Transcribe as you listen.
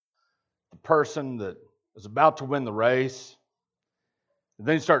person that is about to win the race, and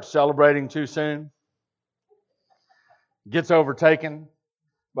then he starts celebrating too soon, gets overtaken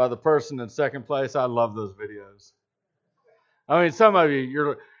by the person in second place. I love those videos. I mean, some of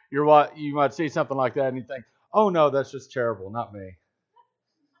you, you might see something like that and you think, oh no, that's just terrible, not me.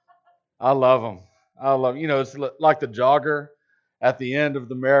 I love them. It's like the jogger at the end of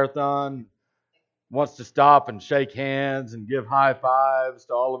the marathon wants to stop and shake hands and give high fives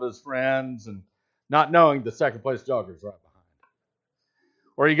to all of his friends, and not knowing the second place jogger is right behind.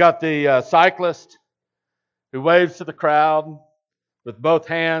 Or you got the cyclist who waves to the crowd with both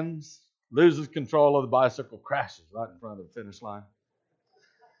hands, loses control of the bicycle, crashes right in front of the finish line.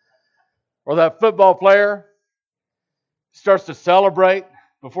 Or that football player starts to celebrate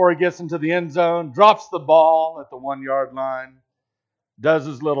before he gets into the end zone, drops the ball at the 1 yard line, does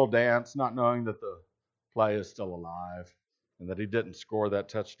his little dance, not knowing that the play is still alive and that he didn't score that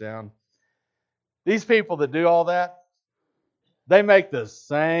touchdown. These people that do all that, they make the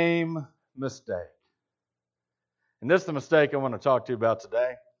same mistake. And this is the mistake I want to talk to you about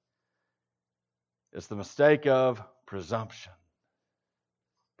today. It's the mistake of presumption.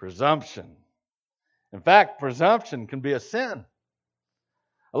 Presumption. In fact, presumption can be a sin.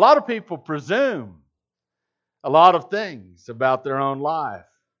 A lot of people presume a lot of things about their own life.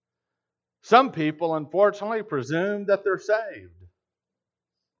 Some people, unfortunately, presume that they're saved.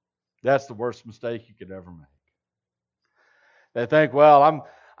 That's the worst mistake you could ever make. They think, well,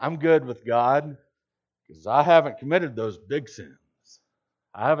 I'm good with God because I haven't committed those big sins.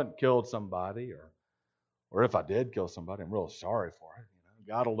 I haven't killed somebody, or if I did kill somebody, I'm real sorry for it.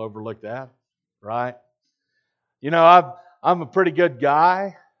 God will overlook that, right? I'm a pretty good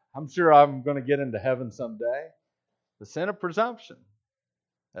guy. I'm sure I'm going to get into heaven someday. The sin of presumption.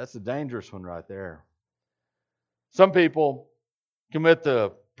 That's a dangerous one right there. Some people commit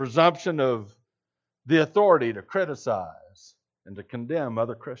the presumption of the authority to criticize and to condemn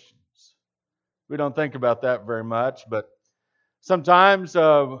other Christians. We don't think about that very much, but sometimes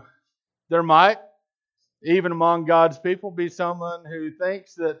there might, even among God's people, be someone who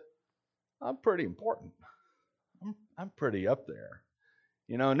thinks that I'm pretty important. I'm pretty up there.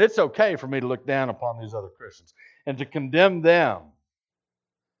 And it's okay for me to look down upon these other Christians and to condemn them,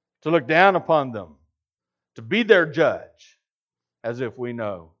 to look down upon them, to be their judge, as if we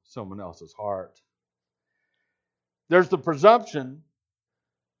know someone else's heart. There's the presumption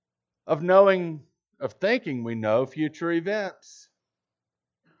of thinking we know future events.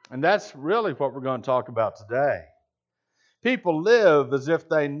 And that's really what we're going to talk about today. People live as if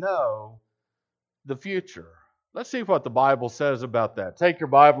they know the future. Let's see what the Bible says about that. Take your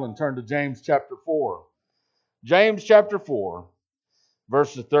Bible and turn to James chapter 4. James chapter 4,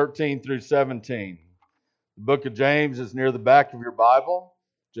 verses 13 through 17. The book of James is near the back of your Bible,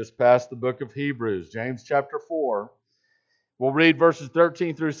 just past the book of Hebrews. James chapter 4. We'll read verses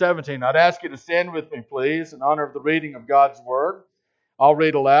 13 through 17. I'd ask you to stand with me, please, in honor of the reading of God's Word. I'll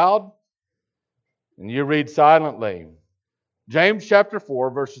read aloud, and you read silently. James chapter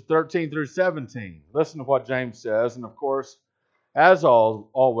 4, verses 13 through 17. Listen to what James says. And of course, as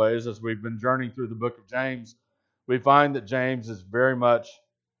always, as we've been journeying through the book of James, we find that James is very much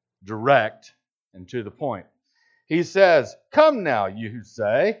direct and to the point. He says, "Come now, you who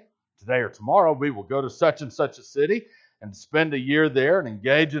say, today or tomorrow we will go to such and such a city and spend a year there and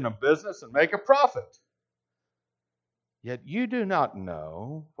engage in a business and make a profit. Yet you do not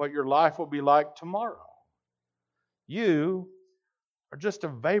know what your life will be like tomorrow. You are just a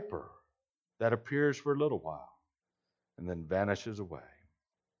vapor that appears for a little while and then vanishes away.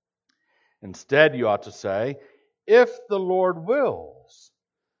 Instead, you ought to say, if the Lord wills,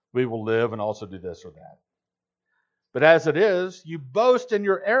 we will live and also do this or that. But as it is, you boast in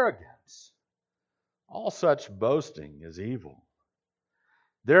your arrogance. All such boasting is evil.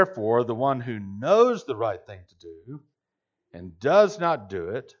 Therefore, the one who knows the right thing to do and does not do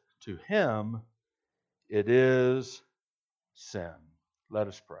it, to him it is sin." Let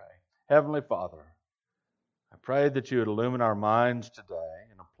us pray. Heavenly Father, I pray that you would illumine our minds today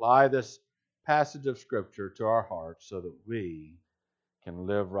and apply this passage of Scripture to our hearts so that we can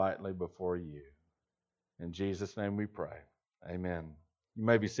live rightly before you. In Jesus' name we pray. Amen. You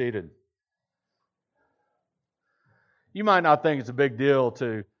may be seated. You might not think it's a big deal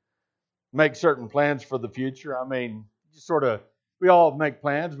to make certain plans for the future. I mean, we all make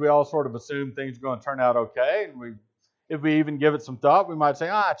plans. We all sort of assume things are going to turn out okay. And if we even give it some thought, we might say,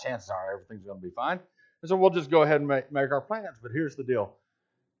 chances are everything's going to be fine. And so we'll just go ahead and make our plans. But here's the deal.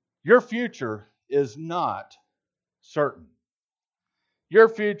 Your future is not certain. Your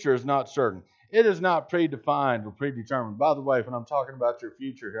future is not certain. It is not predefined or predetermined. By the way, when I'm talking about your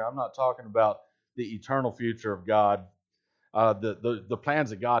future here, I'm not talking about the eternal future of God, the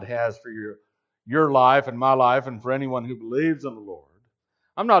plans that God has for your life and my life and for anyone who believes in the Lord.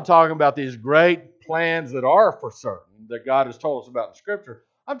 I'm not talking about these great plans that are for certain that God has told us about in Scripture.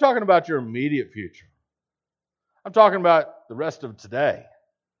 I'm talking about your immediate future. I'm talking about the rest of today.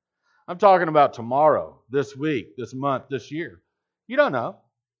 I'm talking about tomorrow, this week, this month, this year. You don't know.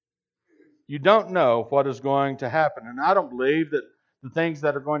 You don't know what is going to happen. And I don't believe that the things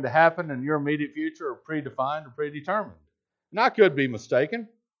that are going to happen in your immediate future are predefined or predetermined. And I could be mistaken.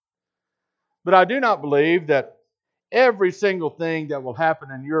 But I do not believe that every single thing that will happen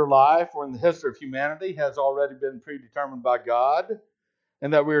in your life or in the history of humanity has already been predetermined by God,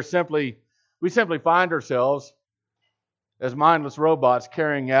 and that we simply find ourselves as mindless robots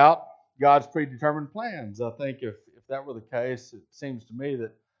carrying out God's predetermined plans. I think if that were the case, it seems to me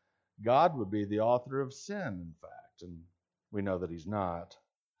that God would be the author of sin, in fact, and we know that He's not.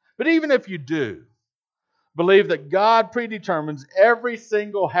 But even if you do believe that God predetermines every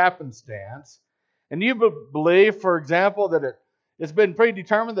single happenstance, and you believe, for example, that it's been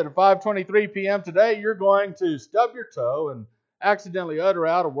predetermined that at 5:23 p.m. today you're going to stub your toe and accidentally utter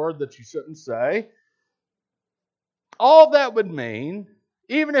out a word that you shouldn't say, all that would mean,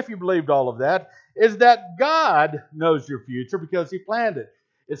 even if you believed all of that, is that God knows your future because He planned it.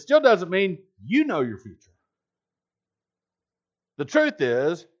 It still doesn't mean you know your future. The truth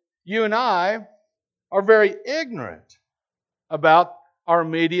is, you and I are very ignorant about our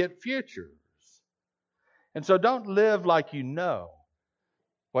immediate futures. And so don't live like you know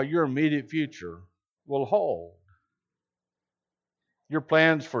what your immediate future will hold. Your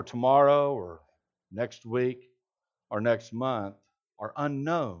plans for tomorrow or next week or next month are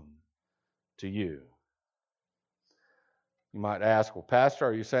unknown to you. You might ask, well, Pastor,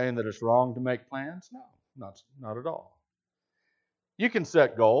 are you saying that it's wrong to make plans? No, not at all. You can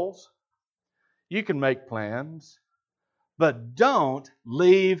set goals. You can make plans. But don't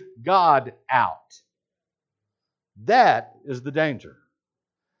leave God out. That is the danger.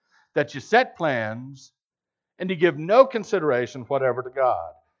 That you set plans and you give no consideration whatever to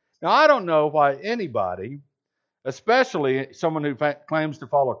God. Now, I don't know why anybody, especially someone who claims to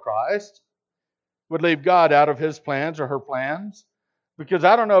follow Christ, would leave God out of his plans or her plans. Because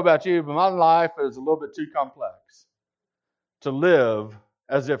I don't know about you, but my life is a little bit too complex to live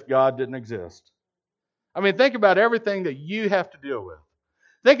as if God didn't exist. I mean, think about everything that you have to deal with.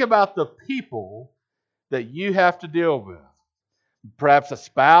 Think about the people that you have to deal with. Perhaps a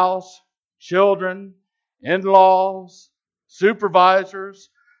spouse, children, in-laws, supervisors,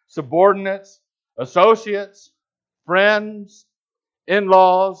 subordinates, associates, friends,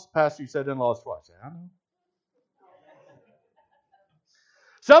 in-laws. Pastor, you said in-laws twice. I know.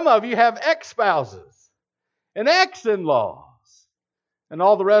 Some of you have ex-spouses and ex-in-laws and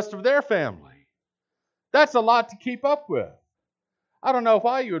all the rest of their family. That's a lot to keep up with. I don't know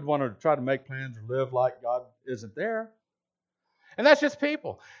why you would want to try to make plans or live like God isn't there. And that's just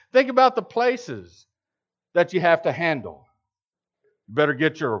people. Think about the places that you have to handle. You better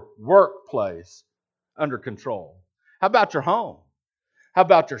get your workplace under control. How about your home? How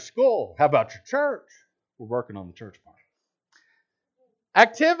about your school? How about your church? We're working on the church part.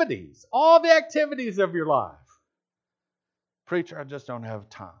 Activities. All the activities of your life. Preacher, I just don't have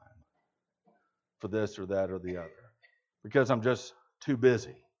time for this or that or the other because I'm just too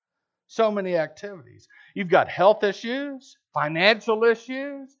busy. So many activities. You've got health issues, financial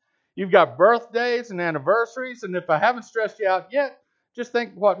issues. You've got birthdays and anniversaries. And if I haven't stressed you out yet, just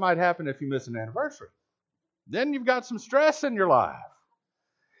think what might happen if you miss an anniversary. Then you've got some stress in your life.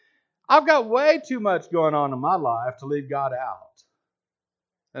 I've got way too much going on in my life to leave God out.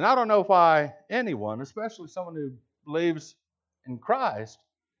 And I don't know why anyone, especially someone who believes in Christ,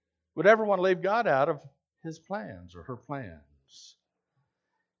 would ever want to leave God out of his plans or her plans.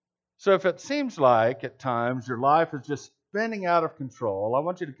 So if it seems like at times your life is just spinning out of control, I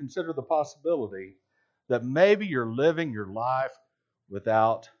want you to consider the possibility that maybe you're living your life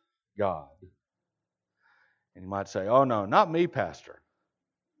without God. And you might say, oh no, not me, Pastor.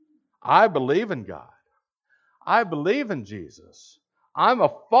 I believe in God. I believe in Jesus. I'm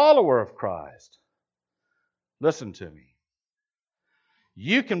a follower of Christ. Listen to me.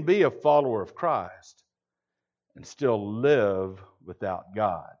 You can be a follower of Christ and still live without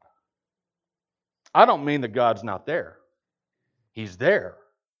God. I don't mean that God's not there. He's there.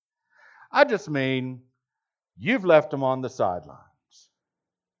 I just mean you've left him on the sidelines.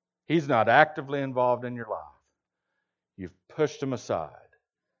 He's not actively involved in your life. You've pushed him aside.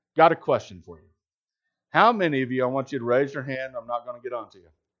 Got a question for you. How many of you, I want you to raise your hand, I'm not going to get on to you.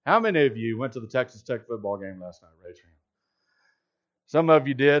 How many of you went to the Texas Tech football game last night? Raise your hand. Some of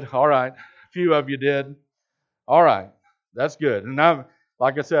you did. All right. A few of you did. All right. That's good. And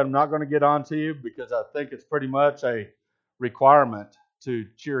like I said, I'm not going to get on to you because I think it's pretty much a requirement to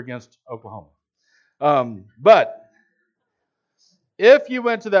cheer against Oklahoma. But if you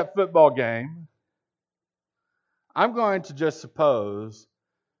went to that football game, I'm going to just suppose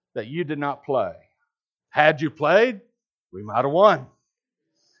that you did not play. Had you played, we might have won.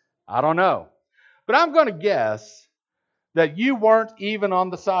 I don't know. But I'm going to guess that you weren't even on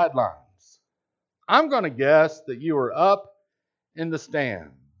the sidelines. I'm going to guess that you were up in the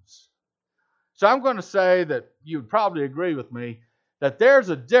stands. So I'm going to say that you would probably agree with me that there's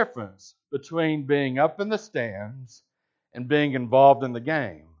a difference between being up in the stands and being involved in the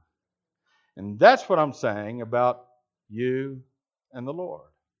game. And that's what I'm saying about you and the Lord.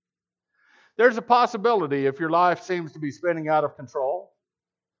 There's a possibility, if your life seems to be spinning out of control,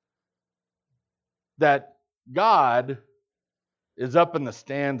 that God is up in the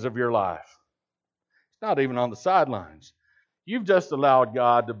stands of your life. It's not even on the sidelines. You've just allowed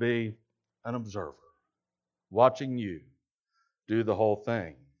God to be an observer, watching you do the whole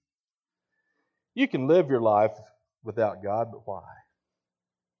thing. You can live your life without God, but why?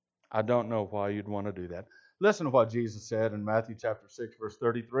 I don't know why you'd want to do that. Listen to what Jesus said in Matthew chapter 6, verse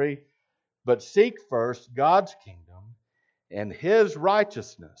 33. But seek first God's kingdom and His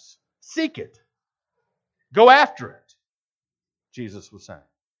righteousness. Seek it. Go after it, Jesus was saying.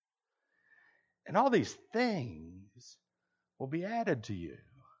 And all these things will be added to you.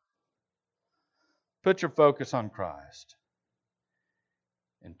 Put your focus on Christ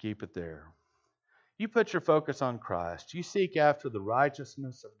and keep it there. You put your focus on Christ. You seek after the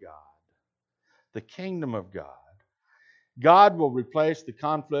righteousness of God, the kingdom of God. God will replace the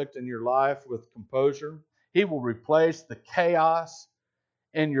conflict in your life with composure. He will replace the chaos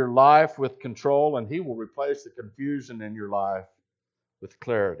in your life with control, and He will replace the confusion in your life with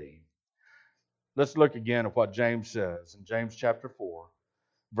clarity. Let's look again at what James says in James chapter 4,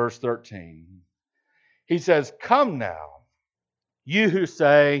 verse 13. He says, "Come now, you who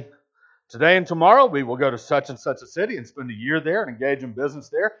say, today and tomorrow we will go to such and such a city and spend a year there and engage in business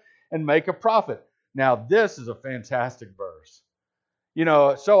there and make a profit." Now, this is a fantastic verse. You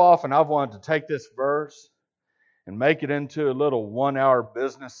know, so often I've wanted to take this verse and make it into a little 1-hour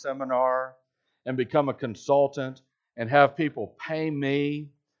business seminar and become a consultant and have people pay me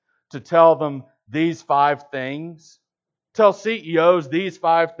to tell them these 5 things. Tell CEOs these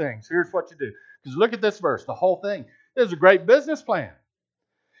 5 things. Here's what you do. Because look at this verse, the whole thing. There's a great business plan.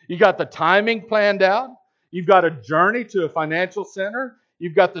 You got the timing planned out. You've got a journey to a financial center.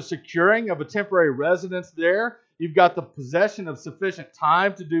 You've got the securing of a temporary residence there. You've got the possession of sufficient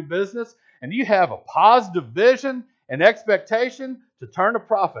time to do business. And you have a positive vision and expectation to turn a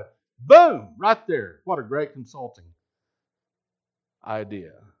profit. Boom! Right there. What a great consulting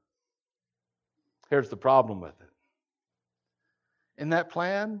idea. Here's the problem with it. In that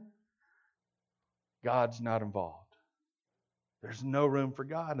plan, God's not involved. There's no room for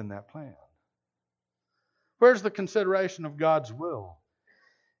God in that plan. Where's the consideration of God's will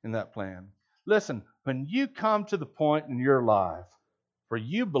in that plan? Listen, when you come to the point in your life where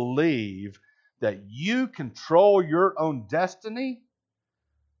you believe that you control your own destiny,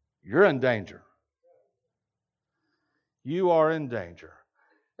 you're in danger. You are in danger.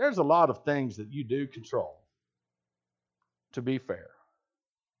 There's a lot of things that you do control, to be fair.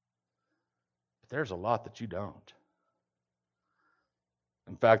 But there's a lot that you don't.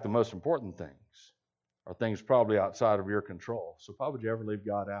 In fact, the most important things are things probably outside of your control. So why would you ever leave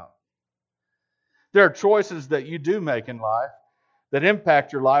God out? There are choices that you do make in life that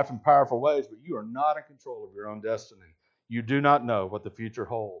impact your life in powerful ways, but you are not in control of your own destiny. You do not know what the future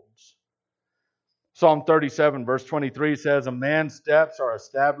holds. Psalm 37, verse 23 says, "A man's steps are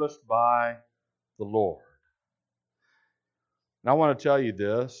established by the Lord." And I want to tell you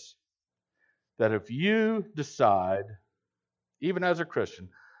this, that if you decide, even as a Christian,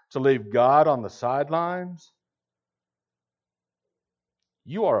 to leave God on the sidelines,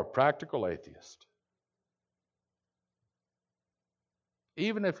 you are a practical atheist.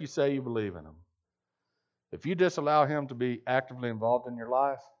 Even if you say you believe in Him. If you disallow Him to be actively involved in your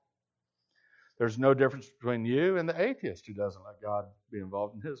life, there's no difference between you and the atheist who doesn't let God be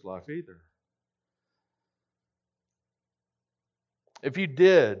involved in his life either. If you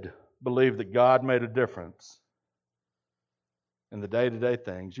did believe that God made a difference in the day-to-day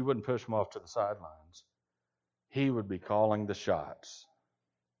things, you wouldn't push Him off to the sidelines. He would be calling the shots.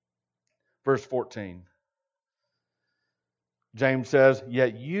 Verse 14. James says,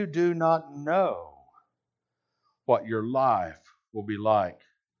 "Yet you do not know what your life will be like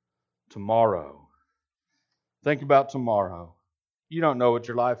tomorrow. Think about tomorrow. You don't know what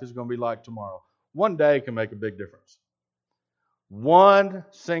your life is going to be like tomorrow. One day can make a big difference. One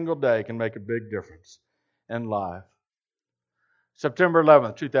single day can make a big difference in life. September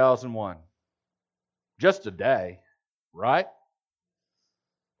 11th, 2001. Just a day, right?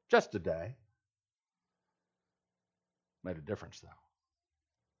 Just a day. Made a difference, though.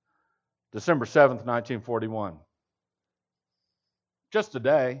 December 7th, 1941. Just a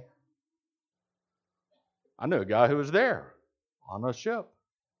day. I knew a guy who was there on a ship.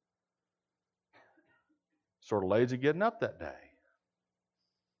 Sort of lazy getting up that day.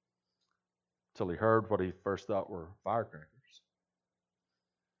 Till he heard what he first thought were firecrackers.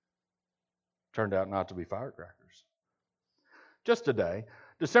 Turned out not to be firecrackers. Just a day.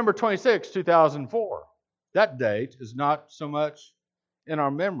 December 26, 2004. That date is not so much in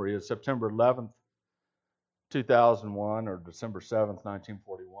our memory as September 11th, 2001 or December 7th,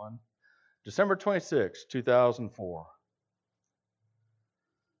 1941. December 26, 2004.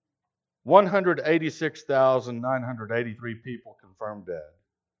 186,983 people confirmed dead.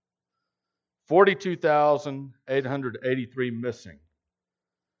 42,883 missing.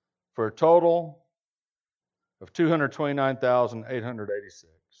 For a total of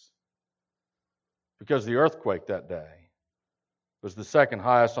 229,886. Because the earthquake that day was the second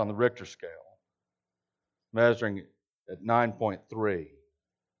highest on the Richter scale, measuring at 9.3,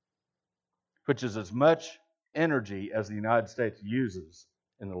 which is as much energy as the United States uses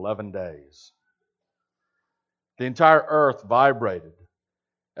in 11 days. The entire earth vibrated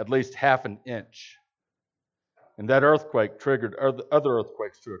at least half an inch. And that earthquake triggered other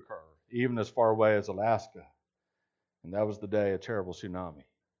earthquakes to occur, even as far away as Alaska. And that was the day a terrible tsunami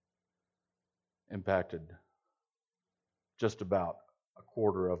impacted just about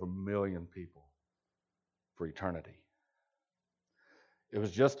 250,000 people for eternity. It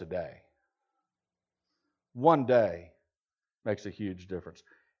was just a day. One day makes a huge difference.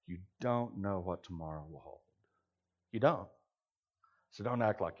 You don't know what tomorrow will hold. You don't. So don't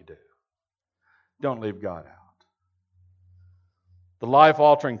act like you do. Don't leave God out. The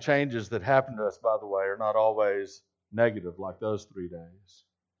life-altering changes that happen to us, by the way, are not always negative like those 3 days.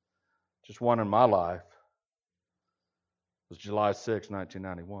 Just one in my life was July 6,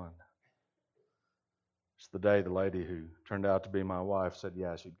 1991. It's the day the lady who turned out to be my wife said,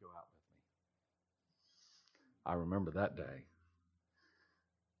 yeah, she'd go out with me. I remember that day.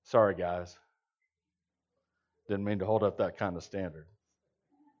 Sorry, guys. Didn't mean to hold up that kind of standard.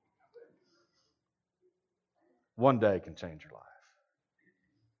 One day can change your life.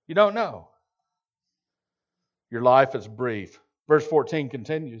 You don't know. Your life is brief. Verse 14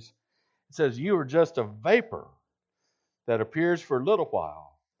 continues. It says, you are just a vapor that appears for a little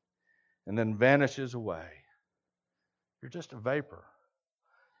while and then vanishes away. You're just a vapor.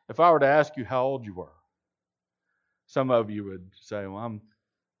 If I were to ask you how old you were, some of you would say, well, I'm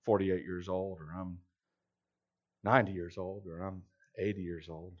 48 years old, or I'm 90 years old, or I'm 80 years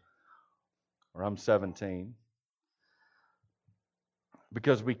old, or I'm 17.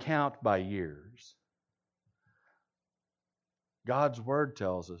 Because we count by years. God's Word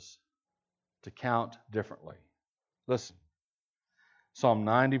tells us to count differently. Listen. Psalm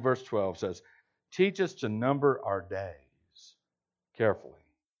 90 verse 12 says, teach us to number our days carefully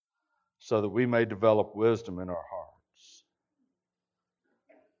so that we may develop wisdom in our hearts.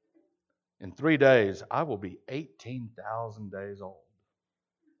 In 3 days, I will be 18,000 days old.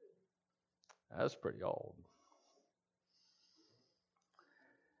 That's pretty old.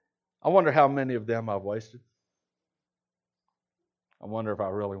 I wonder how many of them I've wasted. I wonder if I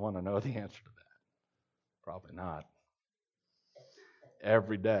really want to know the answer to that. Probably not.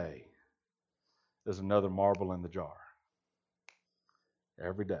 Every day is another marble in the jar.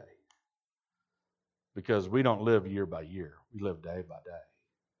 Every day. Because we don't live year by year. We live day by day.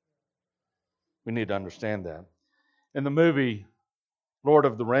 We need to understand that. In the movie Lord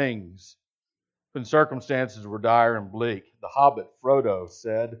of the Rings, when circumstances were dire and bleak, the hobbit Frodo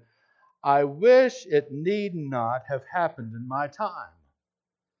said, I wish it need not have happened in my time.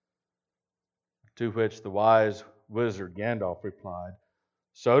 To which the wise wizard Gandalf replied,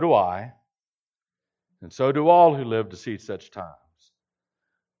 so do I, and so do all who live to see such times.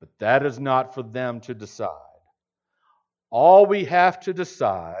 But that is not for them to decide. All we have to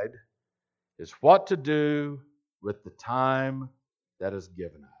decide is what to do with the time that is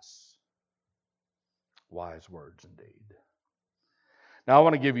given us. Wise words indeed. Now I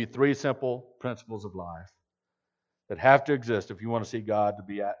want to give you 3 simple principles of life that have to exist if you want to see God to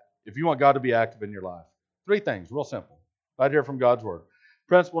be if you want God to be active in your life. 3 things, real simple, right here from God's Word.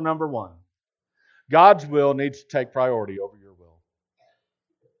 Principle number 1, God's will needs to take priority over your will.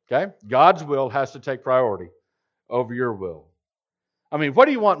 Okay? God's will has to take priority over your will. I mean, what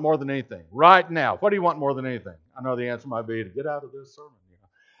do you want more than anything? Right now, what do you want more than anything? I know the answer might be to get out of this sermon.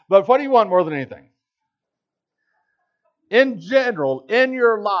 But what do you want more than anything? In general, in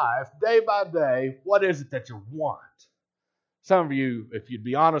your life, day by day, what is it that you want? Some of you, if you'd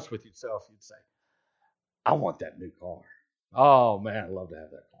be honest with yourself, you'd say, I want that new car. Oh, man, I'd love to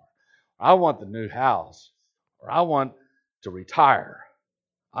have that car. I want the new house. Or I want to retire.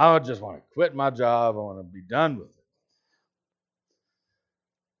 I just want to quit my job. I want to be done with it.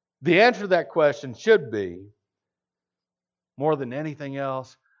 The answer to that question should be, more than anything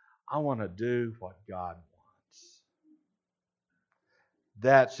else, I want to do what God wants.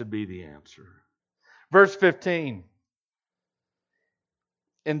 That should be the answer. Verse 15.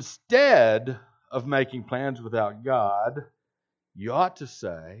 Instead of making plans without God, you ought to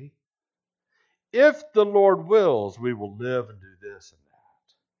say, if the Lord wills, we will live and do this and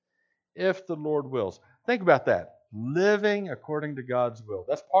that. If the Lord wills. Think about that. Living according to God's will.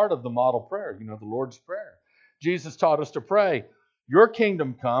 That's part of the model prayer, the Lord's Prayer. Jesus taught us to pray, your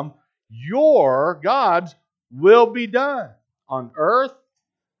kingdom come, your, God's, will be done on earth,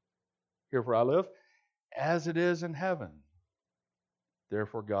 here where I live, as it is in heaven.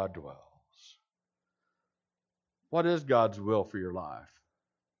 Therefore God dwells. What is God's will for your life?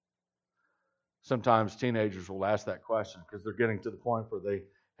 Sometimes teenagers will ask that question because they're getting to the point where they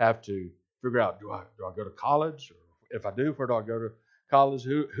have to figure out, do I go to college? Or if I do, where do I go to college?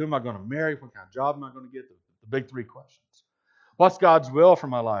 Who am I going to marry? What kind of job am I going to get? The big three questions. What's God's will for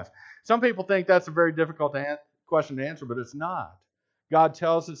my life? Some people think that's a very difficult question to answer, but it's not. God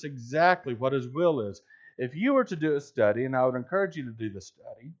tells us exactly what His will is. If you were to do a study, and I would encourage you to do the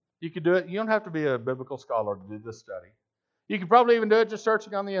study, you could do it. You don't have to be a biblical scholar to do this study. You could probably even do it just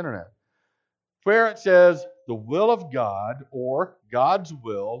searching on the internet, where it says the will of God or God's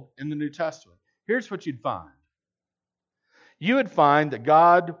will in the New Testament. Here's what you'd find. You would find that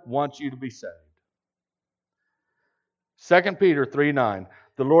God wants you to be saved. 2 Peter 3:9,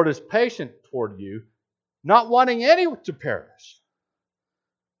 the Lord is patient toward you, not wanting any to perish,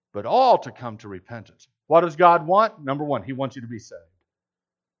 but all to come to repentance. What does God want? Number one, He wants you to be saved.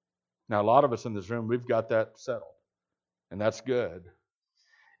 Now, a lot of us in this room, we've got that settled, and that's good.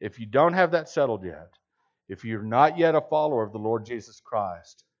 If you don't have that settled yet, if you're not yet a follower of the Lord Jesus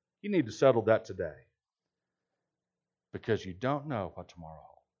Christ, you need to settle that today, because you don't know what tomorrow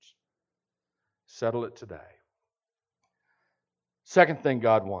holds. Settle it today. Second thing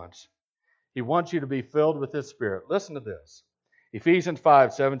God wants, He wants you to be filled with His Spirit. Listen to this. Ephesians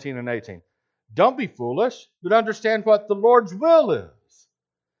 5:17 and 18. Don't be foolish, but understand what the Lord's will is.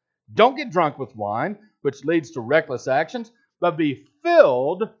 Don't get drunk with wine, which leads to reckless actions, but be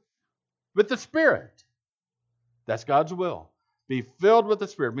filled with the Spirit. That's God's will. Be filled with the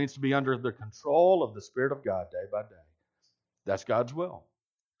Spirit. It means to be under the control of the Spirit of God day by day. That's God's will.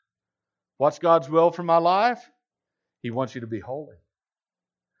 What's God's will for my life? He wants you to be holy.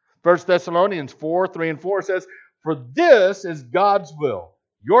 1 Thessalonians 4:3 and 4 says, for this is God's will,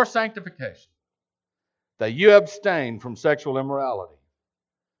 your sanctification, that you abstain from sexual immorality.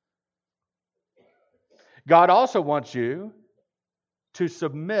 God also wants you to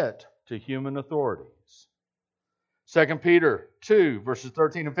submit to human authorities. 2 Peter 2, verses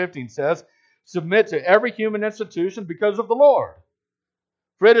 13 and 15 says, submit to every human institution because of the Lord.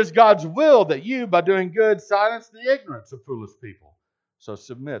 For it is God's will that you, by doing good, silence the ignorance of foolish people. So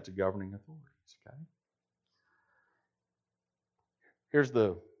submit to governing authorities. Okay? Here's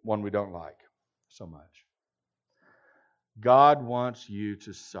the one we don't like so much. God wants you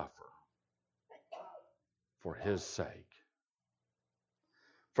to suffer for His sake.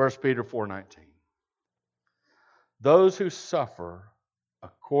 1 Peter 4:19. Those who suffer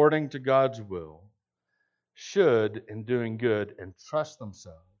according to God's will should, in doing good, entrust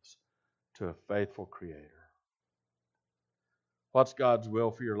themselves to a faithful Creator. What's God's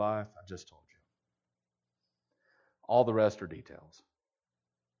will for your life? I just told you. All the rest are details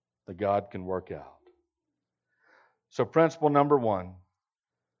that God can work out. So principle number one,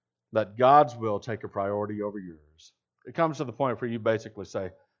 let God's will take a priority over yours. It comes to the point where you basically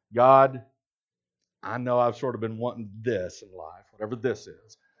say, God, I know I've sort of been wanting this in life, whatever this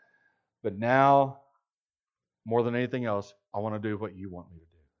is. But now, more than anything else, I want to do what you want me to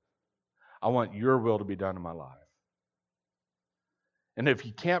do. I want your will to be done in my life. And if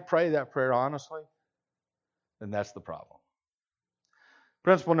you can't pray that prayer honestly, then that's the problem.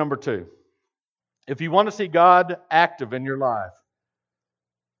 Principle number two, if you want to see God active in your life,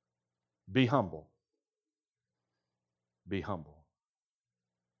 be humble. Be humble.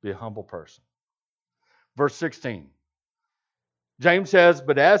 Be a humble person. Verse 16. James says,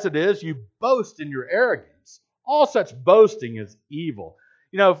 but as it is, you boast in your arrogance. All such boasting is evil.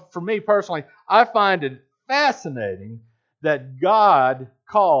 You know, for me personally, I find it fascinating that God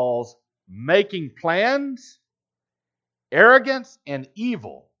calls making plans arrogance and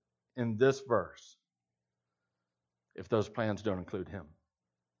evil in this verse, if those plans don't include Him.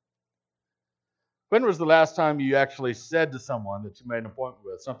 When was the last time you actually said to someone that you made an appointment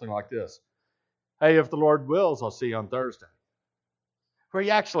with something like this? Hey, if the Lord wills, I'll see you on Thursday. Where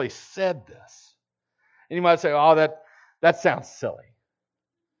you actually said this. And you might say, oh, that sounds silly.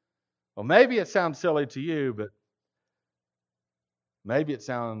 Well, maybe it sounds silly to you, but maybe it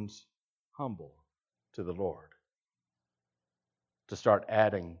sounds humble to the Lord to start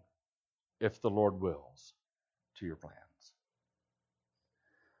adding, if the Lord wills, to your plans.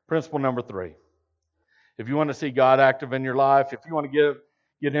 Principle number 3. If you want to see God active in your life, if you want to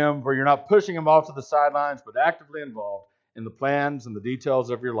get Him where you're not pushing Him off to the sidelines, but actively involved in the plans and the details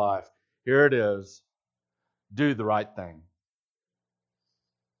of your life, here it is. Do the right thing.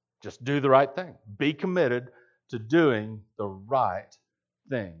 Just do the right thing. Be committed to doing the right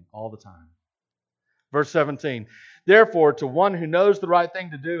thing all the time. Verse 17, therefore, to one who knows the right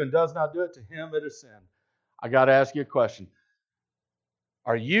thing to do and does not do it, to him it is sin. I got to ask you a question.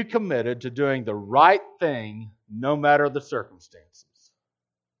 Are you committed to doing the right thing no matter the circumstances?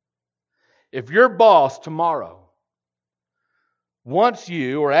 If your boss tomorrow wants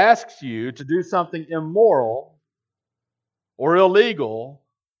you or asks you to do something immoral or illegal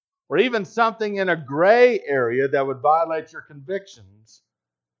or even something in a gray area that would violate your convictions,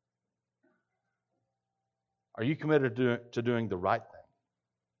 are you committed to doing the right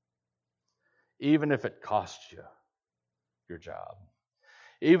thing? Even if it costs you your job.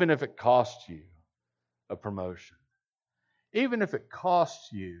 Even if it costs you a promotion. Even if it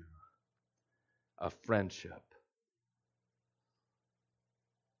costs you a friendship.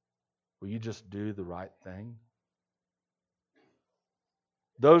 Will you just do the right thing?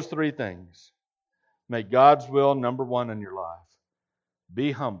 Those 3 things make God's will number 1 in your life.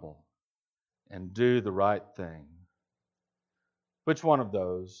 Be humble and do the right thing. Which one of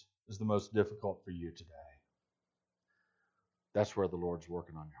those is the most difficult for you today? That's where the Lord's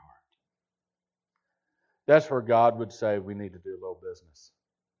working on your heart. That's where God would say we need to do a little business.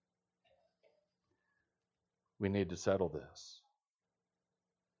 We need to settle this.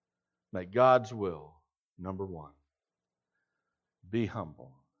 Make God's will number 1. Be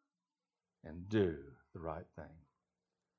humble and do the right thing.